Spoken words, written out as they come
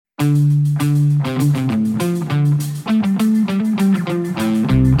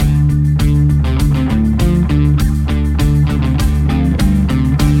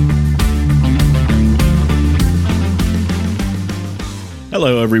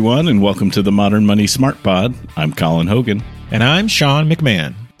everyone, and welcome to the Modern Money Smart Pod. I'm Colin Hogan. And I'm Sean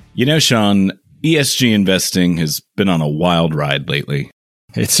McMahon. You know, Sean, ESG investing has been on a wild ride lately.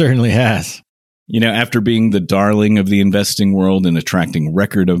 It certainly has. You know, after being the darling of the investing world and attracting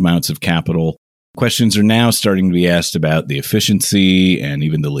record amounts of capital, questions are now starting to be asked about the efficiency and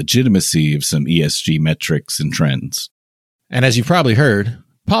even the legitimacy of some ESG metrics and trends. And as you've probably heard,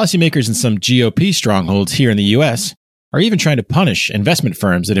 policymakers in some GOP strongholds here in the U.S. are even trying to punish investment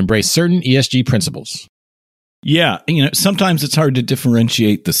firms that embrace certain ESG principles. Yeah, you know, sometimes it's hard to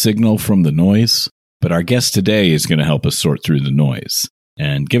differentiate the signal from the noise, but our guest today is going to help us sort through the noise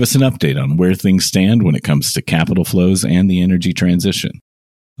and give us an update on where things stand when it comes to capital flows and the energy transition.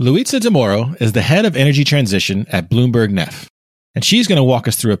 Luiza de Moro is the head of energy transition at Bloomberg NEF, and she's going to walk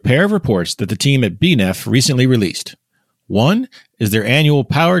us through a pair of reports that the team at BNEF recently released. One is their annual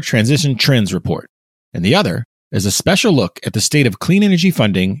Power Transition Trends report, and the other is a special look at the state of clean energy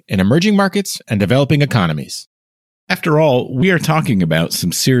funding in emerging markets and developing economies. After all, we are talking about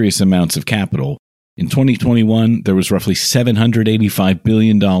some serious amounts of capital. In 2021, there was roughly $785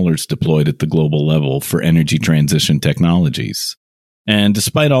 billion deployed at the global level for energy transition technologies. And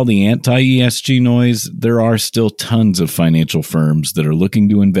despite all the anti-ESG noise, there are still tons of financial firms that are looking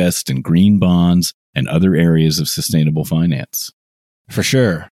to invest in green bonds and other areas of sustainable finance. For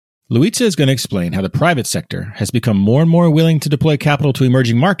sure. Luiza is going to explain how the private sector has become more and more willing to deploy capital to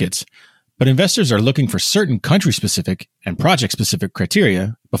emerging markets, but investors are looking for certain country-specific and project-specific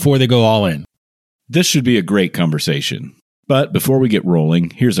criteria before they go all in. This should be a great conversation. But before we get rolling,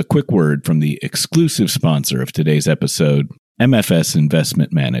 here's a quick word from the exclusive sponsor of today's episode, MFS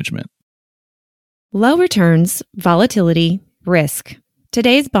Investment Management. Low returns, volatility, risk.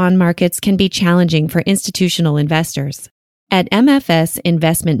 Today's bond markets can be challenging for institutional investors. At MFS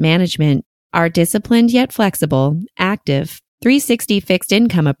Investment Management, our disciplined yet flexible, active, 360 fixed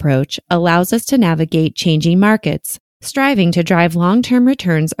income approach allows us to navigate changing markets, striving to drive long-term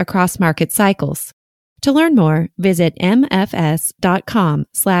returns across market cycles. To learn more, visit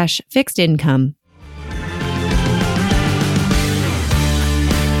mfs.com/fixed income.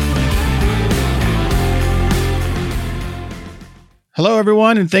 Hello,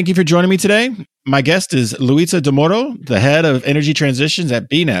 everyone, and thank you for joining me today. My guest is Luiza de Moro, the head of energy transitions at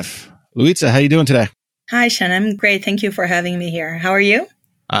BNEF. Luiza, how are you doing today? Hi, Sean. I'm great. Thank you for having me here. How are you?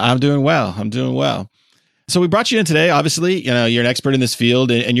 I'm doing well. So we brought you in today. Obviously, you know, you're an expert in this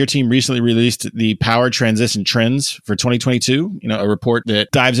field, and your team recently released the Power Transition Trends for 2022, you know, a report that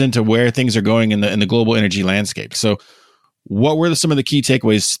dives into where things are going in the global energy landscape. So what were some of the key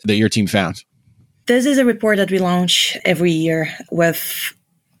takeaways that your team found? This is a report that we launch every year with,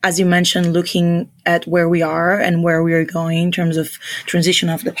 as you mentioned, looking at where we are and where we are going in terms of transition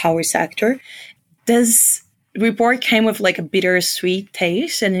of the power sector. This report came with like a bittersweet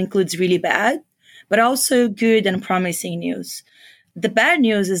taste and includes really bad, but also good and promising news. The bad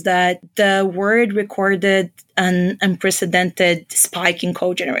news is that the world recorded an unprecedented spike in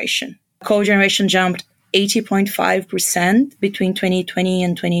coal generation. Coal generation jumped 80.5% between 2020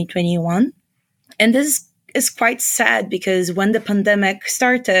 and 2021. And this is quite sad because when the pandemic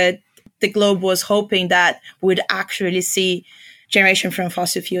started, the globe was hoping that we'd actually see generation from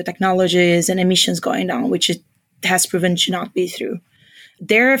fossil fuel technologies and emissions going down, which it has proven to not be true.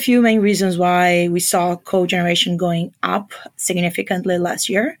 There are a few main reasons why we saw coal generation going up significantly last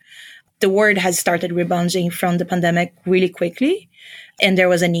year. The world has started rebounding from the pandemic really quickly, and there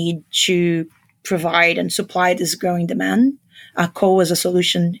was a need to provide and supply this growing demand. Coal was a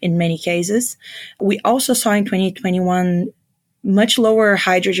solution in many cases. We also saw in 2021 much lower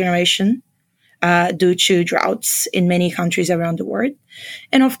hydro generation due to droughts in many countries around the world.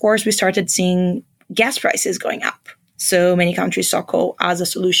 And of course, we started seeing gas prices going up. So many countries saw coal as a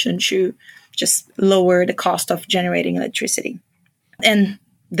solution to just lower the cost of generating electricity. And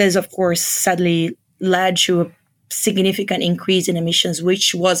this, of course, sadly led to a significant increase in emissions,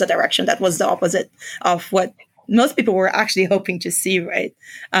 which was a direction that was the opposite of what most people were actually hoping to see, right?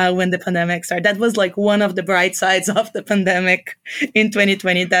 When the pandemic started. That was like one of the bright sides of the pandemic in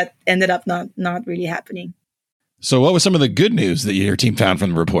 2020 that ended up not really happening. So what was some of the good news that your team found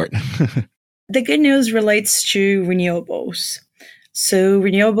from the report? The good news relates to renewables. So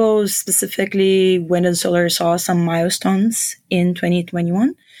renewables, specifically wind and solar, saw some milestones in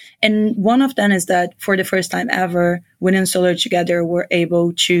 2021. And one of them is that for the first time ever, wind and solar together were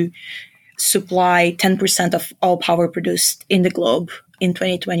able to supply 10% of all power produced in the globe in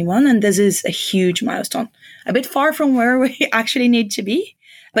 2021. And this is a huge milestone, a bit far from where we actually need to be,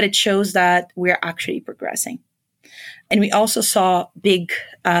 but it shows that we're actually progressing. And we also saw big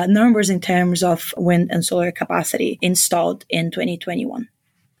numbers in terms of wind and solar capacity installed in 2021.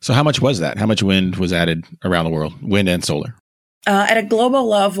 So how much was that? How much wind was added around the world, wind and solar? At a global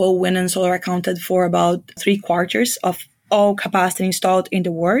level, wind and solar accounted for about 3/4 of all capacity installed in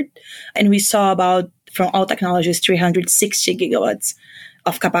the world. And we saw about, from all technologies, 360 gigawatts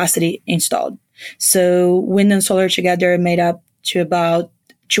of capacity installed. So wind and solar together made up to about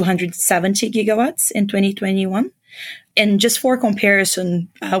 270 gigawatts in 2021. And just for comparison,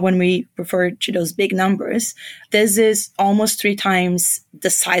 when we refer to those big numbers, this is almost 3 times the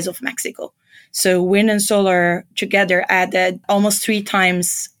size of Mexico. So wind and solar together added almost 3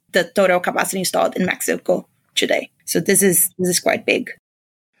 times the total capacity installed in Mexico today. So this is quite big.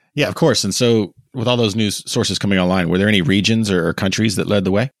 Yeah, of course. And so with all those news sources coming online, were there any regions or countries that led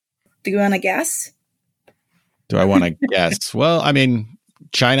the way? Do you want to guess? Do I want to guess? Well, I mean,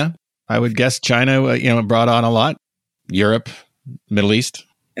 China. I would guess China, brought on a lot. Europe, Middle East.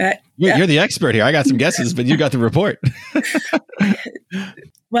 You're the expert here. I got some guesses, but you got the report.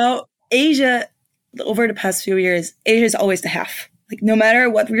 Well, Asia, over the past few years, Asia is always the half. Like no matter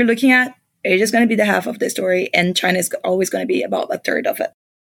what we're looking at, Asia is going to be the half of the story, and China is always going to be about 1/3 of it.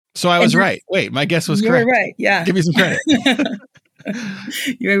 So I was right. Wait, my guess was correct. You're right. Yeah. Give me some credit.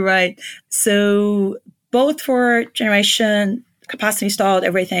 You're right. So both for generation, capacity installed,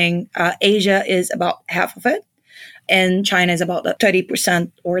 everything, Asia is about half of it. And China is about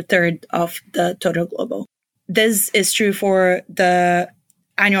 30% or 1/3 of the total global. This is true for the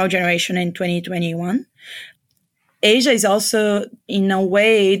annual generation in 2021. Asia is also, in a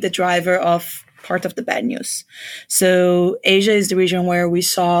way, the driver of part of the bad news. So Asia is the region where we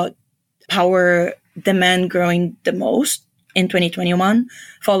saw power demand growing the most in 2021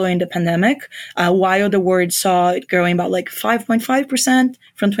 following the pandemic, while the world saw it growing about 5.5%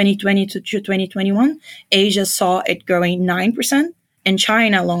 from 2020 to 2021. Asia saw it growing 9%, and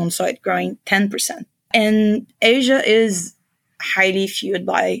China alone saw it growing 10%. And Asia is highly fueled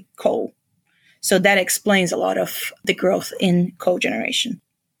by coal. So that explains a lot of the growth in coal generation.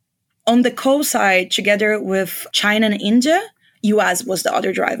 On the coal side, together with China and India, US was the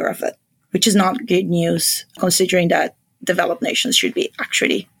other driver of it, which is not good news considering that developed nations should be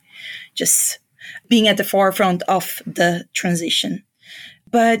actually just being at the forefront of the transition.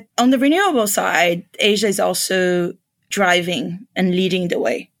 But on the renewable side, Asia is also driving and leading the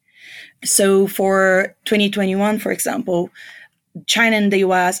way. So for 2021, for example, China and the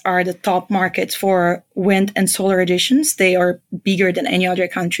US are the top markets for wind and solar additions. They are bigger than any other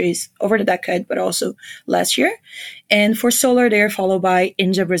countries over the decade, but also last year. And for solar, they are followed by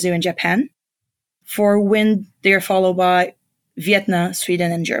India, Brazil, and Japan. For wind, they are followed by Vietnam,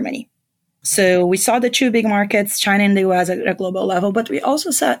 Sweden, and Germany. So we saw the 2 big markets, China and the US at a global level, but we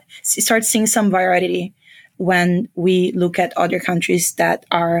also start seeing some variety when we look at other countries that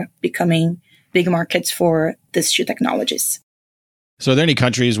are becoming big markets for these 2 technologies. So are there any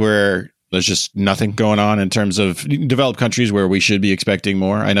countries where there's just nothing going on in terms of developed countries where we should be expecting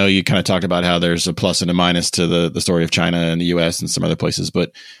more? I know you kind of talked about how there's a plus and a minus to the story of China and the US and some other places,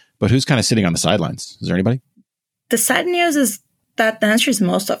 but who's kind of sitting on the sidelines? Is there anybody? The sad news is that the answer is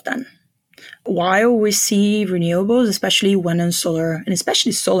most of them. While we see renewables, especially wind and solar, and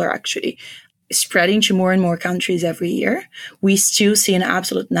especially solar actually, spreading to more and more countries every year, we still see in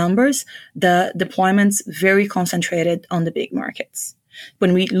absolute numbers the deployments very concentrated on the big markets.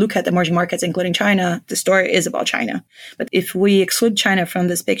 When we look at emerging markets, including China, the story is about China. But if we exclude China from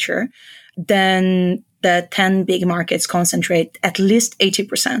this picture, then the 10 big markets concentrate at least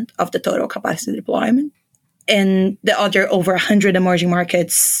 80% of the total capacity deployment. And the other over 100 emerging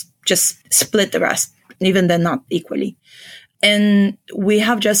markets just split the rest, even then not equally. And we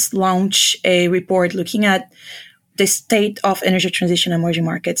have just launched a report looking at the state of energy transition in emerging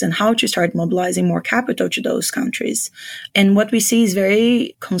markets and how to start mobilizing more capital to those countries. And what we see is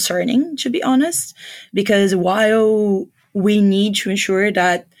very concerning, to be honest, because while we need to ensure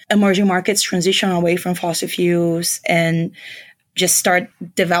that emerging markets transition away from fossil fuels and just start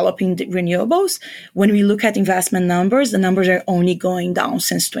developing the renewables, when we look at investment numbers, the numbers are only going down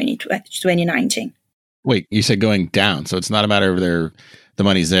since 2019. Wait, you said going down. So it's not a matter of the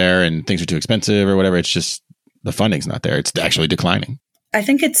money's there and things are too expensive or whatever. It's just the funding's not there. It's actually declining. I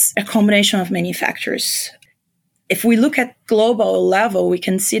think it's a combination of many factors. If we look at global level, we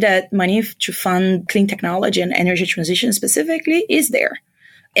can see that money to fund clean technology and energy transition specifically is there.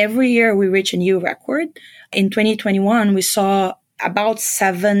 Every year we reach a new record. In 2021, we saw about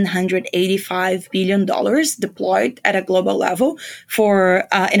 $785 billion deployed at a global level for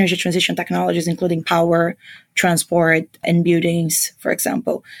energy transition technologies, including power, transport, and buildings, for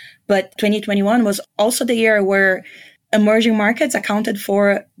example. But 2021 was also the year where emerging markets accounted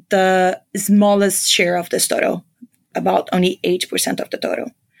for the smallest share of this total, about only 8% of the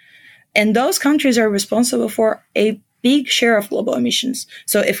total. And those countries are responsible for a big share of global emissions.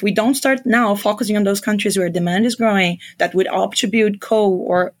 So if we don't start now focusing on those countries where demand is growing, that would attribute coal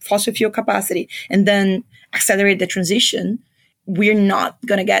or fossil fuel capacity, and then accelerate the transition, we're not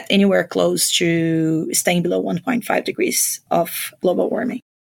going to get anywhere close to staying below 1.5 degrees of global warming.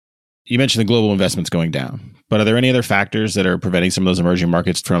 You mentioned the global investments going down, but are there any other factors that are preventing some of those emerging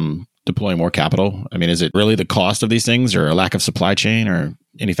markets from deploying more capital? I mean, is it really the cost of these things or a lack of supply chain or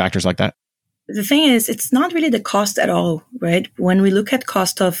any factors like that? The thing is, it's not really the cost at all, right? When we look at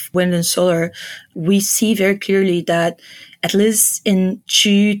cost of wind and solar, we see very clearly that at least in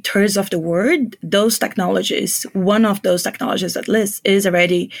 2/3 of the world, those technologies, one of those technologies at least, is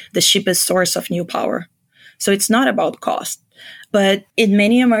already the cheapest source of new power. So it's not about cost. But in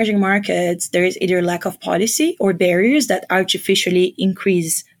many emerging markets, there is either lack of policy or barriers that artificially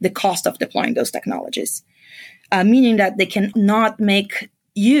increase the cost of deploying those technologies, meaning that they cannot make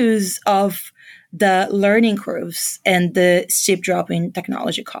use of the learning curves and the steep drop in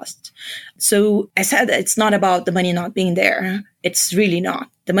technology costs. So I said it's not about the money not being there. It's really not.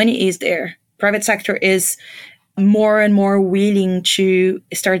 The money is there. Private sector is more and more willing to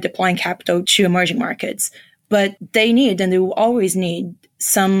start deploying capital to emerging markets. But they need, and they will always need,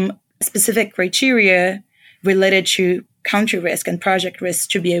 some specific criteria related to country risk and project risk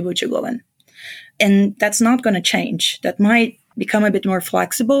to be able to go in. And that's not going to change. That might become a bit more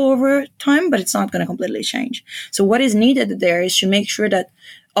flexible over time, but it's not going to completely change. So what is needed there is to make sure that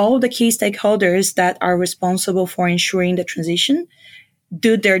all the key stakeholders that are responsible for ensuring the transition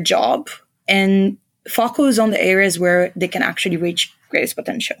do their job and focus on the areas where they can actually reach greatest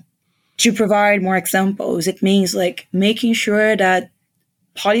potential. To provide more examples, it means like making sure that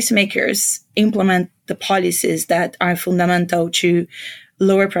policymakers implement the policies that are fundamental to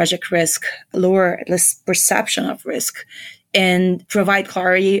lower project risk, lower at least perception of risk, and provide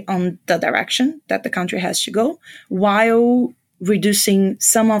clarity on the direction that the country has to go, while reducing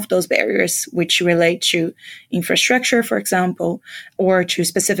some of those barriers which relate to infrastructure, for example, or to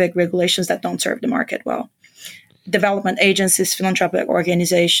specific regulations that don't serve the market well. Development agencies, philanthropic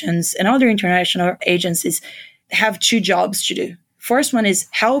organizations, and other international agencies have two jobs to do. First one is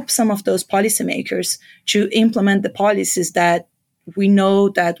help some of those policymakers to implement the policies that we know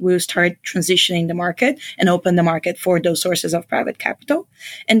that will start transitioning the market and open the market for those sources of private capital.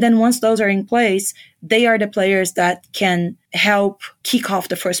 And then once those are in place, they are the players that can help kick off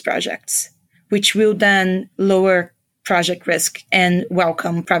the first projects, which will then lower project risk and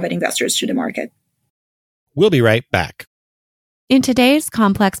welcome private investors to the market. We'll be right back. In today's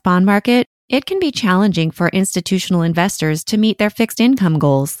complex bond market, it can be challenging for institutional investors to meet their fixed income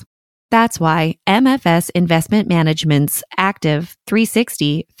goals. That's why MFS Investment Management's active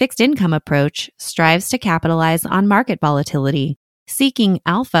 360 fixed income approach strives to capitalize on market volatility, seeking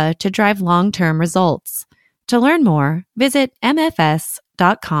alpha to drive long-term results. To learn more, visit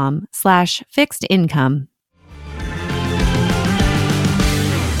mfs.com/fixed income.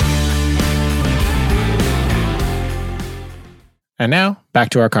 And now, back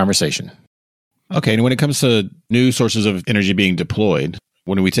to our conversation. Okay, and when it comes to new sources of energy being deployed,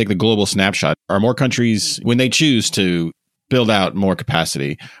 when we take the global snapshot, are more countries, when they choose to build out more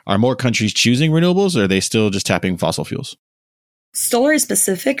capacity, are more countries choosing renewables, or are they still just tapping fossil fuels? Solar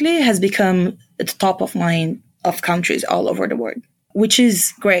specifically has become at the top of mind of countries all over the world, which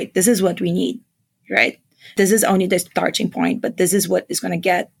is great. This is what we need, right? This is only the starting point, but this is what is going to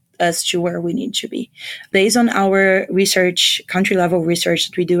get us to where we need to be. Based on our research, country level research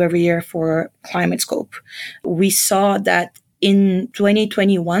that we do every year for Climate Scope, we saw that in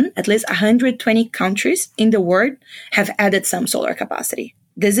 2021, at least 120 countries in the world have added some solar capacity.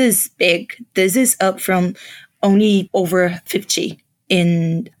 This is big. This is up from only over 50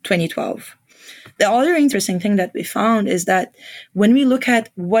 in 2012. The other interesting thing that we found is that when we look at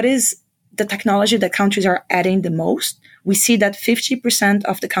what is the technology that countries are adding the most, we see that 50%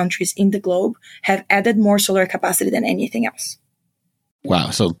 of the countries in the globe have added more solar capacity than anything else. Wow.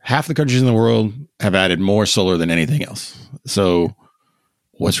 So half the countries in the world have added more solar than anything else. So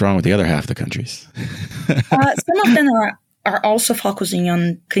what's wrong with the other half of the countries? Some of them are also focusing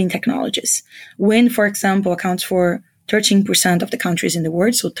on clean technologies. Wind, for example, accounts for 13% of the countries in the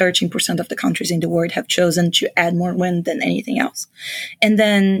world. So 13% of the countries in the world have chosen to add more wind than anything else. And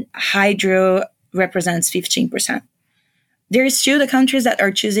then hydro represents 15%. There is still the countries that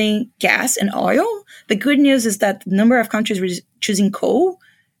are choosing gas and oil. The good news is that the number of countries choosing coal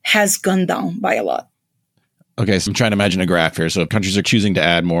has gone down by a lot. Okay, so I'm trying to imagine a graph here. So if countries are choosing to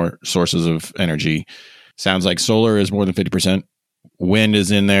add more sources of energy, sounds like solar is more than 50%. Wind is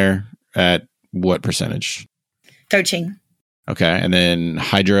in there at what percentage? 13. Okay. And then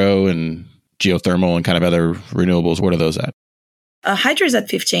hydro and geothermal and kind of other renewables, what are those at? Hydro is at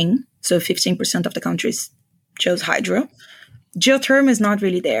 15. So 15% of the countries chose hydro. Geothermal is not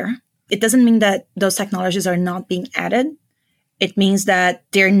really there. It doesn't mean that those technologies are not being added. It means that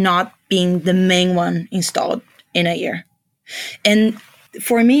they're not being the main one installed in a year. And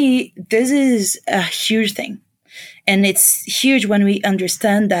for me, this is a huge thing. And it's huge when we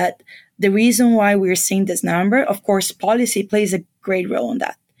understand that the reason why we're seeing this number, of course, policy plays a great role in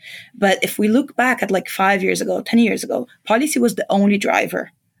that. But if we look back at like 5 years ago, 10 years ago, policy was the only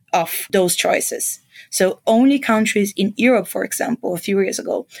driver of those choices. So only countries in Europe, for example, a few years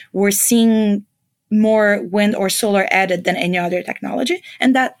ago, were seeing more wind or solar added than any other technology.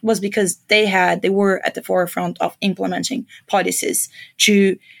 And that was because they were at the forefront of implementing policies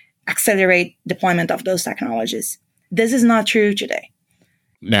to accelerate deployment of those technologies. This is not true today.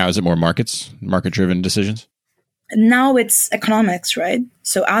 Now, is it more market-driven decisions? Now it's economics, right?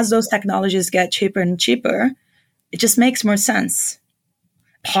 So as those technologies get cheaper and cheaper, it just makes more sense.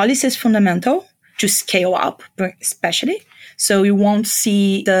 Policy is fundamental to scale up, especially. So you won't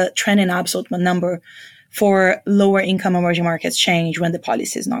see the trend in absolute number for lower income emerging markets change when the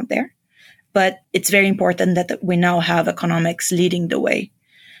policy is not there. But it's very important that we now have economics leading the way,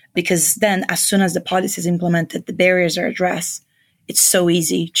 because then as soon as the policy is implemented, the barriers are addressed. It's so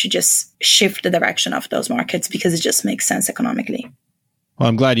easy to just shift the direction of those markets because it just makes sense economically. Well,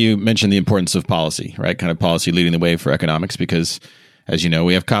 I'm glad you mentioned the importance of policy, right? Kind of policy leading the way for economics, because as you know,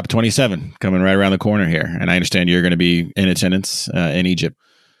 we have COP27 coming right around the corner here. And I understand you're going to be in attendance in Egypt.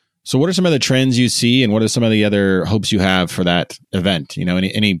 So what are some of the trends you see, and what are some of the other hopes you have for that event? You know,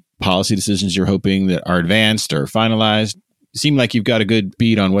 any policy decisions you're hoping that are advanced or finalized? You seem like you've got a good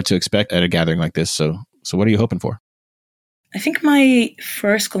beat on what to expect at a gathering like this. So what are you hoping for? I think my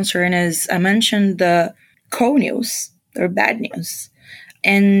first concern is, I mentioned the co-news or bad news.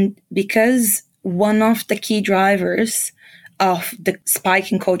 And because one of the key drivers of the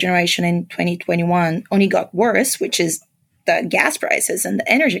spike in cogeneration in 2021 only got worse, which is the gas prices and the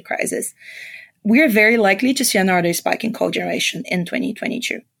energy crisis, we're very likely to see another spike in cogeneration in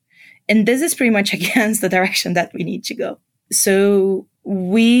 2022. And this is pretty much against the direction that we need to go. So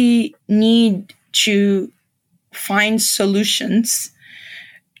we need to find solutions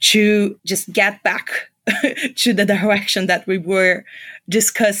to just get back to the direction that we were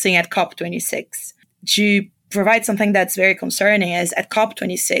discussing at COP26. To provide something that's very concerning is at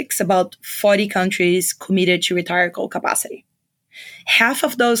COP26, about 40 countries committed to retire coal capacity. Half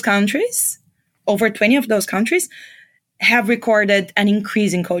of those countries, over 20 of those countries, have recorded an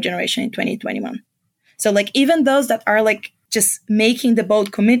increase in cogeneration in 2021. So like even those that are like just making the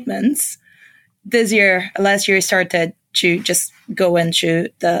bold commitments, last year started to just go into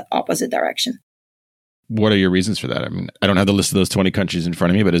the opposite direction. What are your reasons for that? I mean, I don't have the list of those 20 countries in front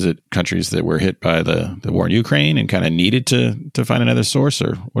of me, but is it countries that were hit by the war in Ukraine and kind of needed to find another source,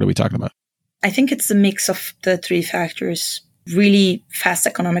 or what are we talking about? I think it's a mix of the three factors. Really fast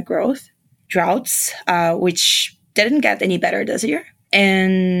economic growth, droughts, which didn't get any better this year,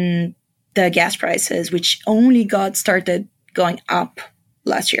 and the gas prices, which only got started going up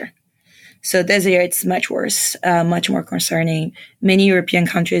last year. So this year, it's much worse, much more concerning. Many European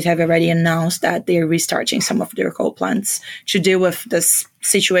countries have already announced that they're restarting some of their coal plants to deal with this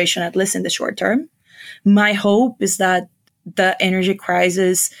situation, at least in the short term. My hope is that the energy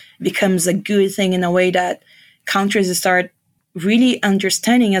crisis becomes a good thing in a way that countries start really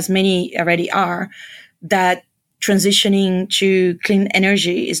understanding, as many already are, that transitioning to clean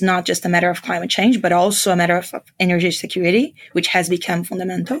energy is not just a matter of climate change, but also a matter of energy security, which has become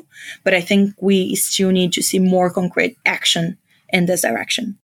fundamental. But I think we still need to see more concrete action in this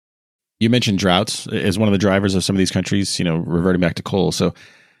direction. You mentioned droughts as one of the drivers of some of these countries, reverting back to coal. So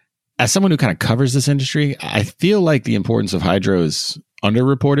as someone who kind of covers this industry, I feel like the importance of hydro is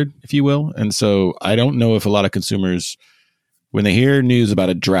underreported, if you will. And so I don't know if a lot of consumers, when they hear news about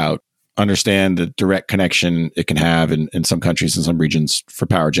a drought, understand the direct connection it can have in some countries and some regions for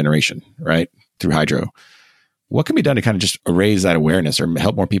power generation, right? Through hydro. What can be done to kind of just raise that awareness or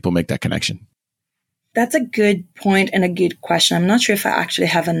help more people make that connection? That's a good point and a good question. I'm not sure if I actually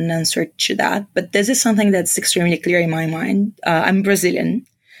have an answer to that, but this is something that's extremely clear in my mind. I'm Brazilian,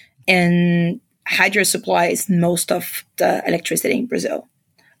 and hydro supplies most of the electricity in Brazil.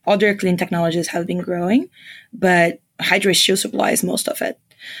 Other clean technologies have been growing, but hydro still supplies most of it.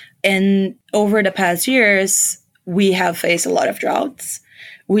 And over the past years, we have faced a lot of droughts,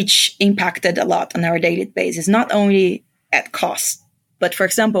 which impacted a lot on our daily basis, not only at cost, but for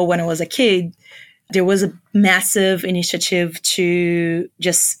example, when I was a kid, there was a massive initiative to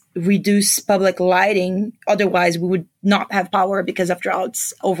just reduce public lighting. Otherwise, we would not have power because of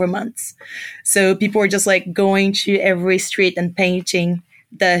droughts over months. So people were just like going to every street and painting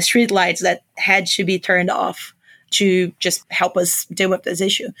the street lights that had to be turned off to just help us deal with this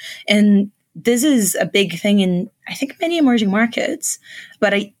issue. And this is a big thing in, I think, many emerging markets,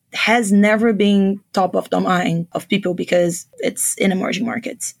 but it has never been top of the mind of people because it's in emerging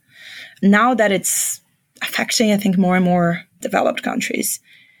markets. Now that it's affecting, I think, more and more developed countries,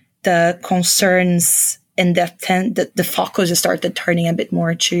 the concerns and the focus has started turning a bit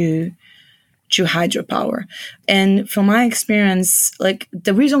more to hydropower. And from my experience, like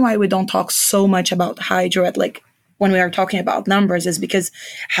the reason why we don't talk so much about hydro at like when we are talking about numbers is because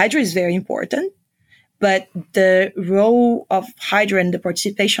hydro is very important, but the role of hydro and the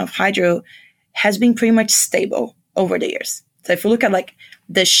participation of hydro has been pretty much stable over the years. So if you look at like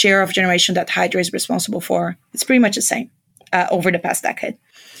the share of generation that hydro is responsible for, it's pretty much the same over the past decade.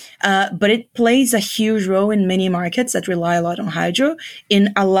 But it plays a huge role in many markets that rely a lot on hydro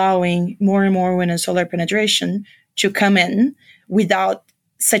in allowing more and more wind and solar penetration to come in without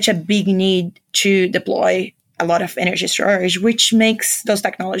such a big need to deploy a lot of energy storage, which makes those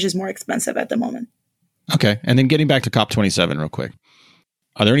technologies more expensive at the moment. Okay. And then getting back to COP27 real quick.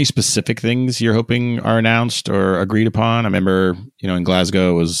 Are there any specific things you're hoping are announced or agreed upon? I remember, in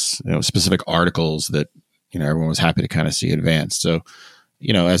Glasgow was, specific articles that, everyone was happy to kind of see advanced. So,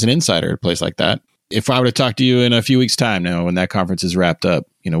 as an insider at a place like that, if I were to talk to you in a few weeks' time now, when that conference is wrapped up,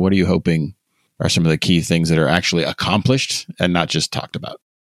 what are you hoping are some of the key things that are actually accomplished and not just talked about?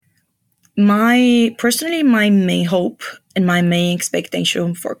 My main hope and my main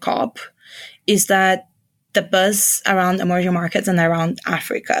expectation for COP is that the buzz around emerging markets and around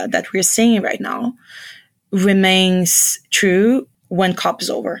Africa that we're seeing right now remains true when COP is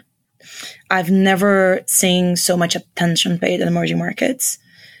over. I've never seen so much attention paid in emerging markets.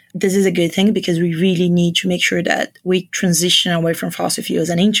 This is a good thing because we really need to make sure that we transition away from fossil fuels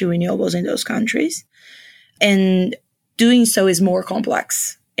and into renewables in those countries. And doing so is more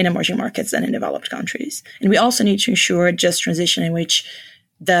complex in emerging markets than in developed countries. And we also need to ensure a just transition in which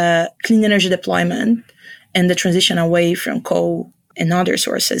the clean energy deployment and the transition away from coal and other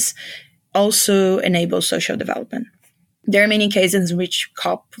sources also enables social development. There are many cases in which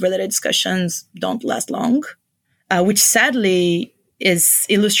COP-related discussions don't last long, which sadly is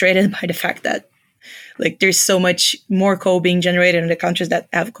illustrated by the fact that there's so much more coal being generated in the countries that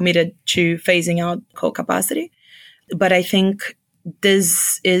have committed to phasing out coal capacity. But I think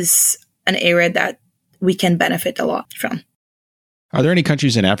this is an area that we can benefit a lot from. Are there any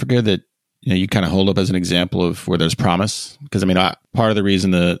countries in Africa that you kind of hold up as an example of where there's promise? Because part of the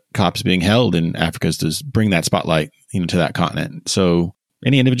reason the COP is being held in Africa is to bring that spotlight, to that continent. So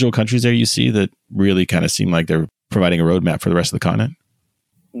any individual countries there you see that really kind of seem like they're providing a roadmap for the rest of the continent?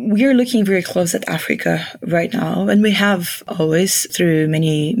 We're looking very close at Africa right now, and we have always through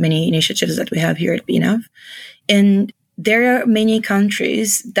many, many initiatives that we have here at BNEF. And there are many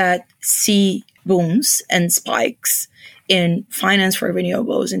countries that see booms and spikes in finance for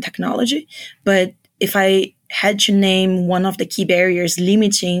renewables and technology. But if I had to name one of the key barriers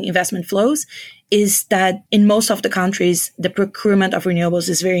limiting investment flows, is that in most of the countries, the procurement of renewables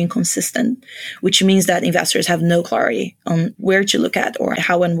is very inconsistent, which means that investors have no clarity on where to look at or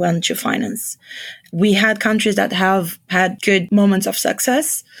how and when to finance. We had countries that have had good moments of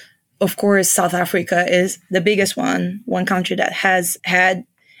success. Of course, South Africa is the biggest one country that has had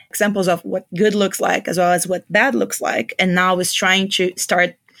examples of what good looks like as well as what bad looks like, and now is trying to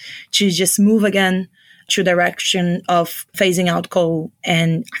start to just move again to direction of phasing out coal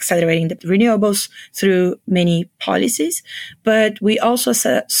and accelerating the renewables through many policies. But we also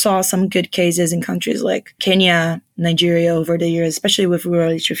saw some good cases in countries like Kenya, Nigeria over the years, especially with rural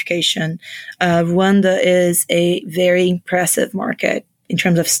electrification. Rwanda is a very impressive market in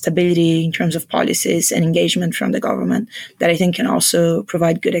terms of stability, in terms of policies and engagement from the government that I think can also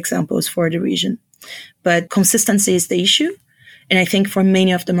provide good examples for the region. But consistency is the issue. And I think for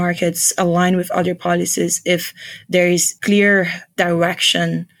many of the markets aligned with other policies, if there is clear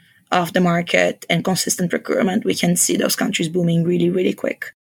direction of the market and consistent procurement, we can see those countries booming really, really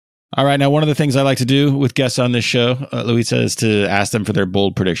quick. All right. Now, one of the things I like to do with guests on this show, Luisa, is to ask them for their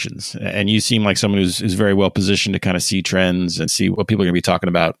bold predictions. And you seem like someone who's very well positioned to kind of see trends and see what people are going to be talking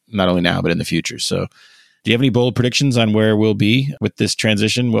about, not only now, but in the future. So do you have any bold predictions on where we'll be with this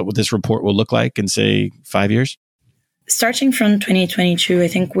transition, what this report will look like in, say, 5 years? Starting from 2022, I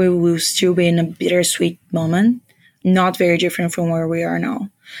think we will still be in a bittersweet moment, not very different from where we are now.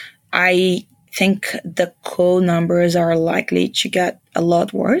 I think the coal numbers are likely to get a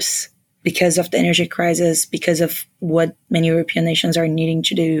lot worse because of the energy crisis, because of what many European nations are needing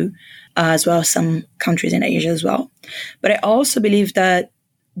to do, as well as some countries in Asia as well. But I also believe that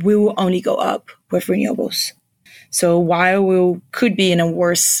we will only go up with renewables. So while we could be in a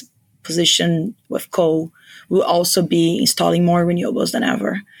worse position with coal, we'll also be installing more renewables than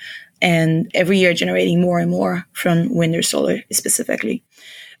ever. And every year generating more and more from wind or solar specifically.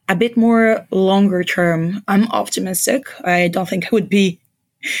 A bit more longer term, I'm optimistic. I don't think I would be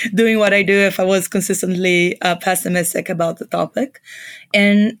doing what I do if I was consistently pessimistic about the topic.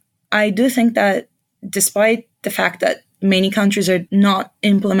 And I do think that despite the fact that many countries are not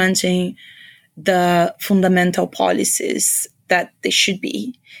implementing the fundamental policies that they should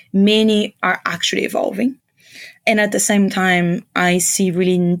be, many are actually evolving. And at the same time, I see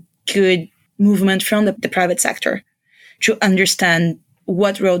really good movement from the private sector to understand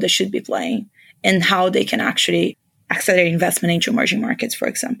what role they should be playing and how they can actually accelerate investment into emerging markets, for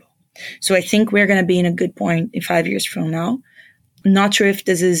example. So I think we're going to be in a good point in 5 years from now. Not sure if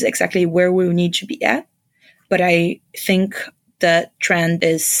this is exactly where we need to be at, but I think the trend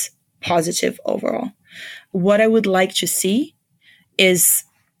is positive overall. What I would like to see is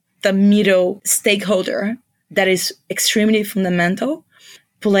the middle stakeholder that is extremely fundamental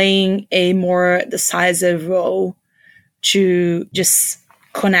playing a more decisive role to just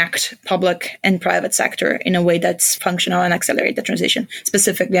connect public and private sector in a way that's functional and accelerate the transition.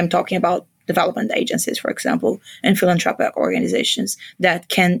 Specifically, I'm talking about development agencies, for example, and philanthropic organizations that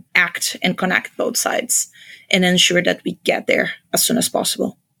can act and connect both sides and ensure that we get there as soon as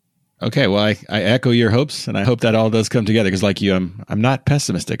possible. Okay, well, I echo your hopes, and I hope that all does come together because, like you, I'm not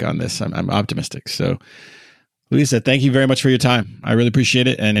pessimistic on this. I'm optimistic. So, Luisa, thank you very much for your time. I really appreciate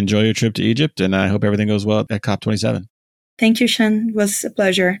it, and enjoy your trip to Egypt, and I hope everything goes well at COP27. Thank you, Sean. It was a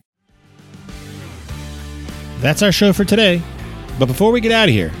pleasure. That's our show for today. But before we get out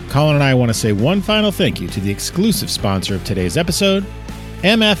of here, Colin and I want to say one final thank you to the exclusive sponsor of today's episode,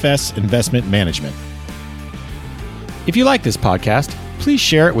 MFS Investment Management. If you like this podcast, please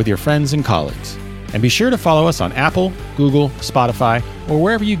share it with your friends and colleagues. And be sure to follow us on Apple, Google, Spotify, or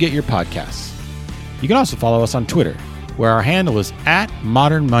wherever you get your podcasts. You can also follow us on Twitter, where our handle is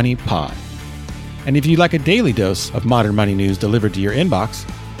 @ModernMoneyPod. And if you'd like a daily dose of Modern Money news delivered to your inbox,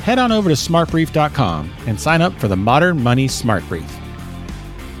 head on over to smartbrief.com and sign up for the Modern Money Smart Brief.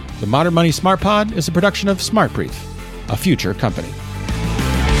 The Modern Money Smart Pod is a production of Smart Brief, a future company.